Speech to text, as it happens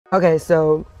Okay,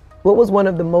 so what was one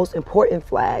of the most important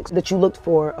flags that you looked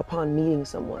for upon meeting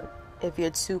someone? If you're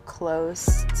too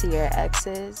close to your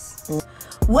exes.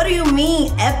 What do you mean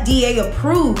FDA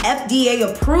approved? FDA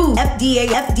approved.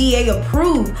 FDA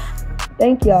approved.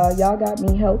 Thank y'all. Y'all got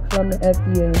me help from the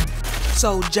FDA.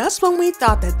 So just when we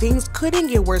thought that things couldn't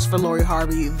get worse for Lori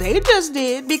Harvey, they just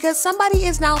did, because somebody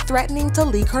is now threatening to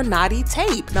leak her naughty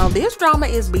tape. Now this drama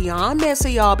is beyond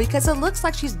messy, y'all, because it looks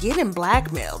like she's getting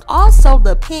blackmailed. Also,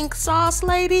 the pink sauce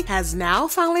lady has now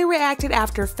finally reacted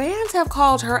after fans have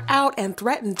called her out and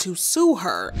threatened to sue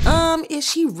her. Is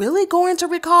she really going to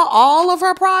recall all of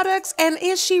her products? And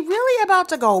is she really about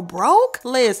to go broke?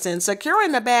 Listen,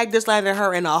 securing the bag just landed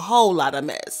her in a whole lot of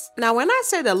mess. Now when I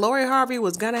said that Lori Harvey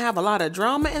was gonna have a lot of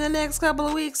drama in the next couple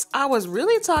of weeks, I was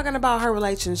really talking about her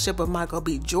relationship with Michael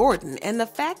B. Jordan and the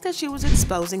fact that she was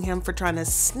exposing him for trying to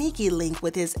sneaky link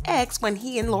with his ex when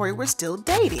he and Lori were still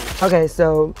dating. Okay,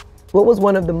 so what was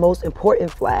one of the most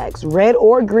important flags, red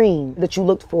or green, that you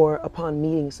looked for upon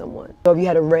meeting someone? So if you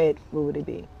had a red, what would it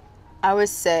be? I would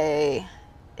say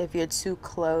if you're too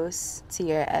close to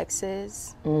your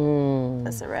exes,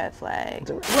 that's a red flag.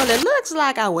 Well, it looks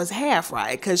like I was half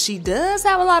right, because she does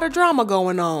have a lot of drama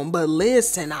going on. But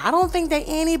listen, I don't think that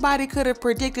anybody could have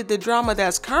predicted the drama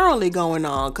that's currently going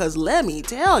on, because let me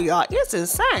tell y'all, it's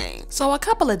insane. So a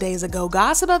couple of days ago,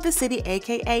 Gossip of the City,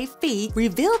 aka Fee,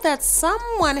 revealed that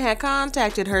someone had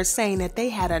contacted her saying that they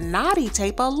had a naughty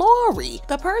tape of Lori.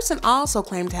 The person also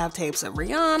claimed to have tapes of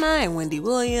Rihanna and Wendy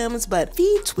Williams, but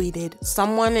Fee tweeted,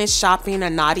 "Someone is shopping a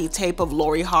naughty tape of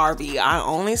Lori Harvey. I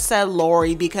only said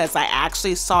Lori because I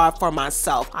actually saw it for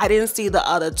myself. I didn't see the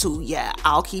other two yet.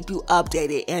 I'll keep you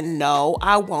updated, and no,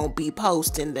 I won't be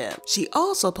posting them." She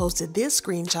also posted this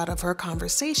screenshot of her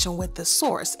conversation with the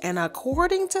source, and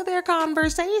according to their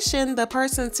conversation, the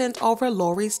person sent over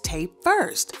Lori's tape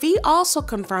first. Fee also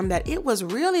confirmed that it was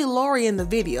really Lori in the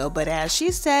video, but as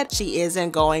she said, she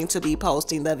isn't going to be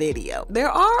posting the video.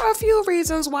 There are a few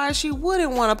reasons why she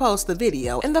wouldn't want to post the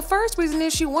video, and the first reason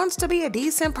is she wants to be a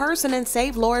decent person and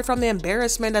save Lori from the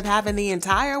embarrassment of having the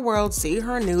entire world see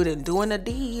her nude and doing a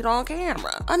deed on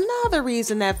camera. Another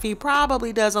reason that Fee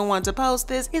probably doesn't want to post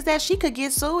this is that she could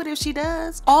get sued if she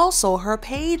does. Also, her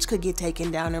page could get taken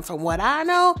down, and from what I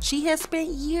know, she has spent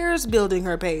years building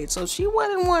her page, so she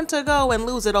wouldn't want to go and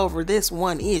lose it over this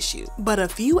one issue. But a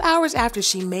few hours after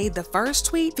she made the first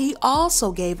tweet, Fee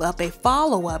also gave up a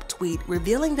follow-up tweet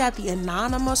revealing that the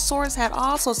anonymous source had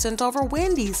also sent over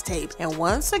Wendy's tape, and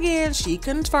once again she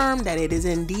confirmed that it is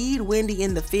indeed Wendy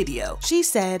in the video. She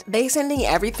said, "They sending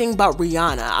everything but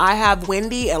Rihanna. I have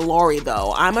Wendy and Lori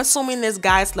though. I'm assuming this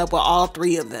guy slept with all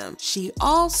three of them." She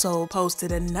also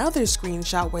posted another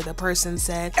screenshot where the person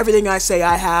said, "Everything I say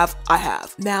I have, I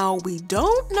have." Now we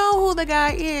don't know who the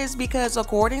guy is because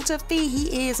according to Fee,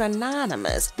 he is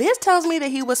anonymous. This tells me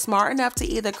that he was smart enough to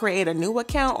either create a new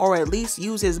account or at least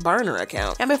use his burner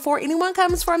account. And before anyone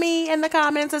comes for me in the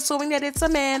comments assuming that it's a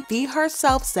man, Fee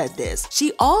herself said this.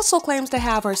 She also claims to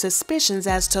have her suspicions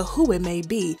as to who it may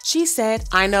be. She said,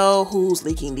 "I know who's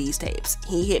leaking these tapes.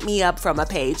 He hit me up from a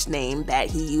page name that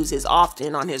he uses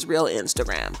often on his real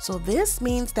Instagram." So this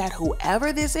means that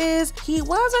whoever this is, he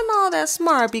wasn't all that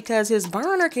smart because his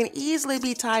burner can easily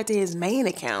be tied to his main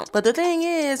account. But the thing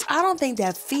is, I don't think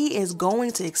that Fee is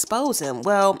going to expose him.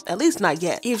 Well, at least not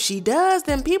yet. If she does,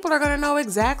 then people are gonna know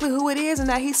exactly who it is and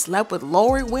that he slept with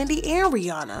Lori, Wendy, and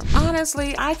Rihanna.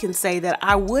 Honestly, I can say that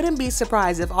I wouldn't be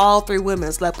surprised if all three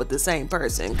women slept with the same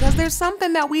person, because there's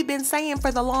something that we've been saying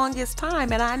for the longest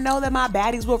time, and I know that my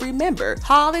baddies will remember.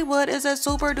 Hollywood is a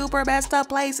super duper messed up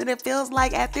place, and it feels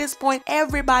like at this point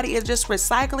everybody is just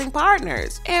recycling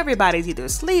partners. Everybody's either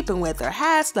sleeping with or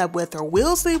has slept with or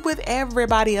will sleep with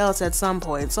everybody else at some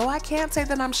point, so I can't say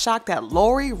that I'm shocked that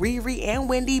Lori, Riri, and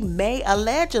Wendy may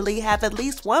allegedly have at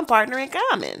least one partner in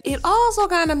common. It also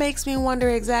kind of makes me wonder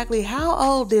exactly how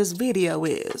old this video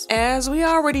is. As we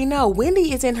already know,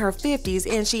 Wendy is in her 50s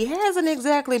and she hasn't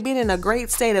exactly been in a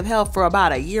great state of health for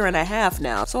about a year and a half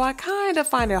now, so I kind of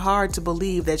find it hard to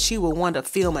believe that she would want to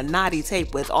film a naughty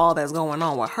tape with all that's going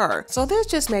on with her. So this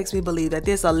just makes me believe that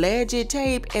this alleged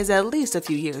tape is at least a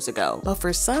few years ago. But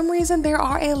for some reason, there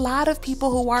are a lot of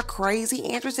people who are crazy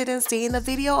interested in seeing the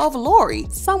video of Lori.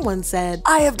 Someone said,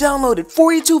 "I have downloaded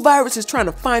 42 viruses trying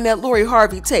to find that Lori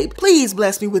Harvey tape. Please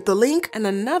bless me with the link." And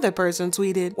another person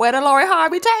tweeted, "Where the the Lori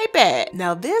Harvey tape at?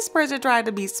 Now this person tried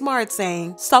to be smart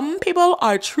saying, some people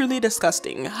are truly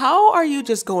disgusting. How are you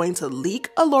just going to leak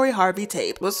a Lori Harvey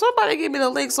tape? Well, somebody give me the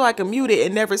link so I can mute it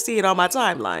and never see it on my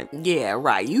timeline. Yeah,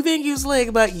 right. You think you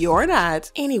slick, but you're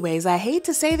not. Anyways, I hate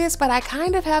to say this, but I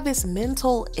kind of have this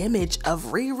mental image of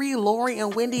Riri, Lori,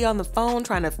 and Wendy on the phone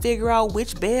trying to figure out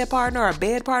which bed partner or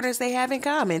bed partners they have in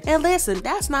common. And listen,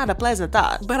 that's not a pleasant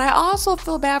thought. But I also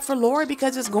feel bad for Lori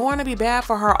because it's going to be bad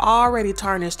for her already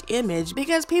tarnished image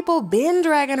because people been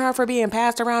dragging her for being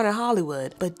passed around in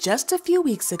Hollywood. But just a few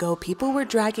weeks ago, people were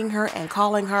dragging her and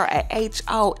calling her a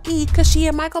HOE because she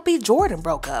and Michael B. Jordan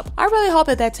broke up. I really hope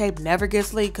that that tape never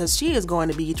gets leaked because she is going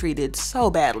to be treated so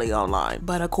badly online.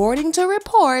 But according to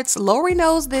reports, Lori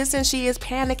knows this and she is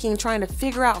panicking trying to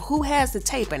figure out who has the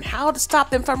tape and how to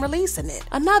stop them from releasing it.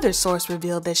 Another source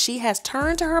revealed that she has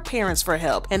turned to her parents for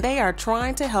help and they are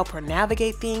trying to help her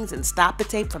navigate things and stop the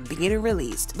tape from being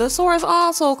released. The source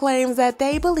also claims that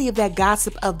they believe that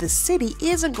Gossip of the City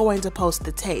isn't going to post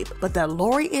the tape, but that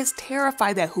Lori is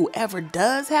terrified that whoever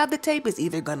does have the tape is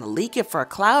either going to leak it for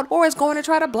clout or is going to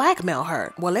try to blackmail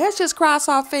her. Well, let's just cross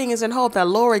our fingers and hope that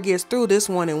Lori gets through this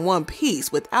one in one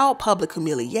piece without public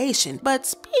humiliation. But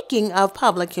speaking of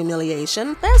public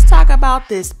humiliation, let's talk about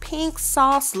this pink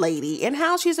sauce lady and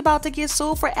how she's about to get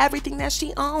sued for everything that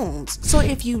she owns. So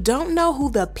if you don't know who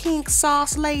the pink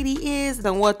sauce lady is,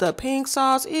 then what the pink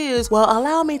sauce is, well,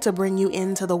 allow me to bring you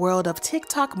into the world of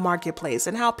TikTok marketplace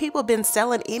and how people been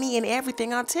selling any and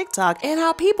everything on TikTok and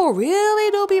how people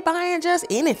really do be buying just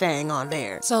anything on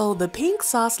there. So the pink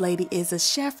sauce lady is a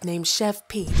chef named Chef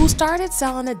P who started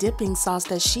selling a dipping sauce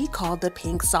that she called the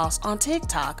pink sauce on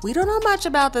TikTok. We don't know much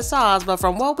about the sauce, but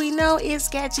from what we know, it's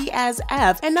sketchy as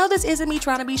F. And no, this isn't me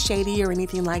trying to be shady or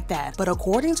anything like that. But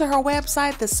according to her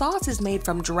website, the sauce is made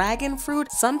from dragon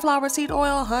fruit, sunflower seed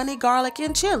oil, honey, garlic,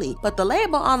 and chili. But the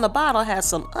label on the bottle has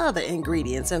some other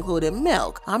ingredients, including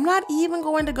milk. I'm not even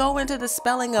going to go into the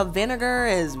spelling of vinegar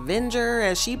as vinger,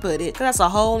 as she put it, because that's a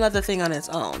whole nother thing on its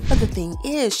own. But the thing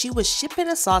is, she was shipping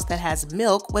a sauce that has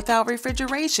milk without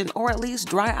refrigeration, or at least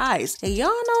dry ice. And y'all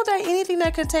know that anything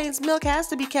that contains milk has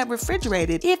to be kept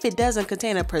refrigerated if it doesn't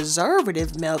contain a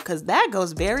preservative milk, because that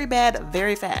goes very bad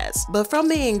very fast. But from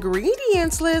the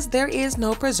ingredients list, there is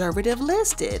no preservative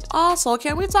listed. Also,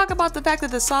 can we talk about the fact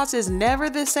that the sauce is never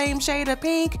the same shade of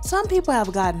pink? Some people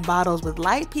have gotten bottles with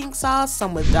light pink sauce,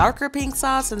 some with darker pink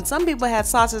sauce, and some people had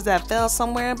sauces that fell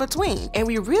somewhere in between. And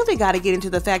we really got to get into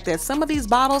the fact that some of these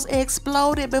bottles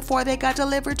exploded before they got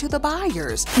delivered to the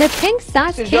buyers. The pink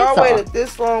sauce y'all waited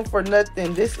this long for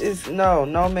nothing. This is no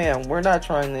ma'am, we're not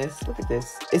trying this. Look at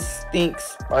this. It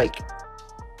stinks. Like,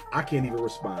 I can't even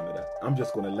respond to that. I'm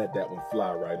just gonna let that one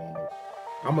fly right on over.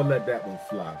 I'm gonna let that one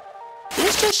fly.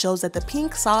 This just shows that the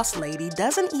pink sauce lady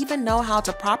doesn't even know how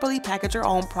to properly package her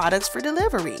own products for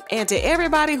delivery. And to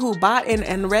everybody who bought an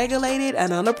unregulated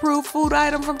and unapproved food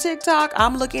item from TikTok,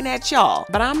 I'm looking at y'all.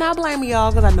 But I'm not blaming y'all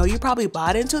because I know you probably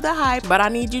bought into the hype, but I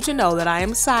need you to know that I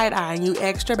am side-eyeing you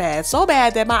extra bad, so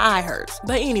bad that my eye hurts.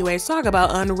 But anyways, talk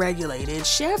about unregulated.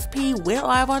 Chef P went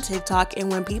live on TikTok, and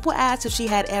when people asked if she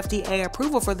had FDA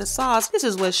approval for the sauce, this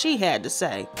is what she had to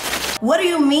say. What do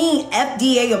you mean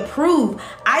FDA approved?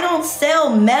 I don't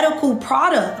sell medical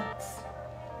products.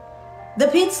 The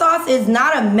pink sauce is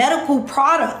not a medical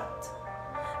product.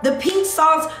 The pink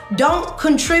sauce don't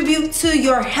contribute to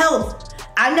your health.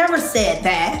 I never said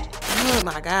that. Oh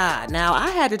my God. Now I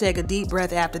had to take a deep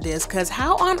breath after this, because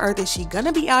how on earth is she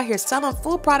gonna be out here selling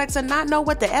food products and not know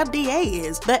what the FDA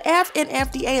is? The F in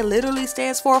FDA literally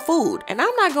stands for food. And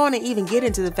I'm not going to even get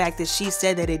into the fact that she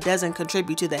said that it doesn't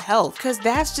contribute to the health, because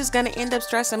that's just gonna end up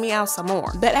stressing me out some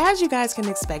more. But as you guys can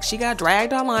expect, she got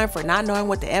dragged online for not knowing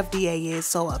what the FDA is,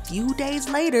 so a few days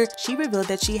later, she revealed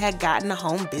that she had gotten a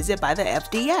home visit by the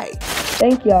FDA.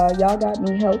 Thank y'all. Y'all got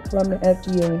me help from the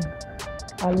FDA.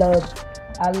 I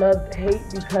love hate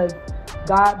because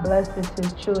God blesses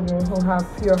his children who have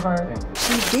pure hearts.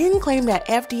 She then claimed that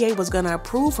FDA was gonna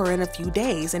approve her in a few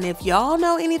days, and if y'all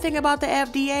know anything about the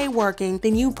FDA working,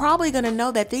 then you probably gonna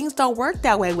know that things don't work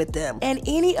that way with them, and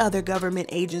any other government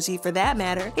agency for that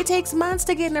matter. It takes months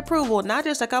to get an approval, not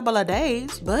just a couple of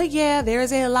days. But yeah,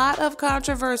 there's a lot of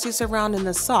controversy surrounding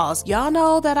the sauce. Y'all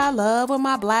know that I love when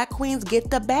my black queens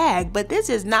get the bag, but this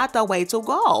is not the way to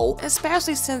go,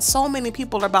 especially since so many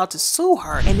people are about to sue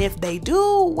her, and if they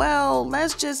do, well,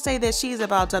 let's just say that she's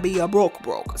about to be a broke.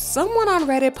 Someone on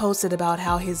Reddit posted about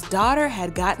how his daughter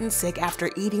had gotten sick after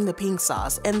eating the pink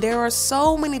sauce, and there are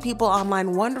so many people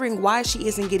online wondering why she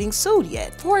isn't getting sued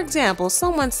yet. For example,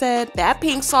 someone said, that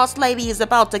pink sauce lady is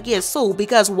about to get sued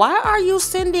because why are you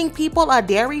sending people a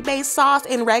dairy-based sauce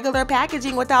in regular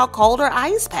packaging without cold or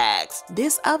ice packs?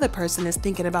 This other person is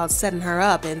thinking about setting her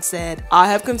up and said, I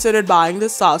have considered buying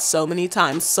this sauce so many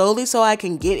times solely so I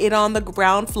can get it on the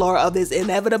ground floor of this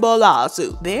inevitable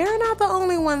lawsuit. They're not the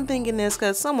only one thinking this,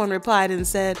 because someone replied and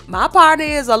said, my partner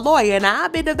is a lawyer and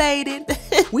I've been debating.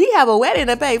 We have a wedding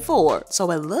to pay for.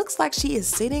 So it looks like she is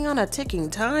sitting on a ticking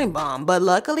time bomb, but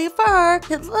luckily for her,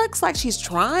 it looks like she's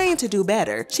trying to do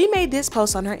better. She made this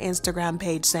post on her Instagram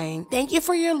page saying, thank you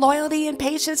for your loyalty and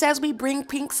patience as we bring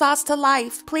pink sauce to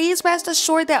life. Please rest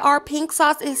assured that our pink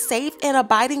sauce is safe and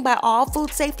abiding by all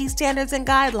food safety standards and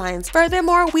guidelines.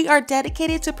 Furthermore, we are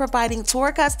dedicated to providing to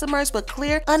our customers with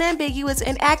clear, unambiguous,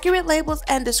 and accurate labels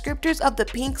and descriptors of the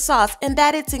pink sauce, and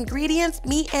that its ingredients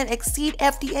meet and exceed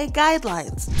FDA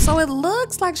guidelines. So it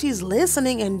looks like she's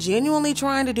listening and genuinely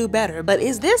trying to do better, but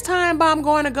is this time bomb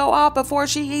going to go off before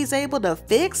she is able to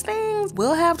fix things?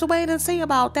 We'll have to wait and see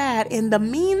about that. In the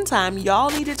meantime, y'all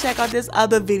need to check out this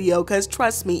other video, because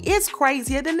trust me, it's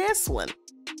crazier than this one.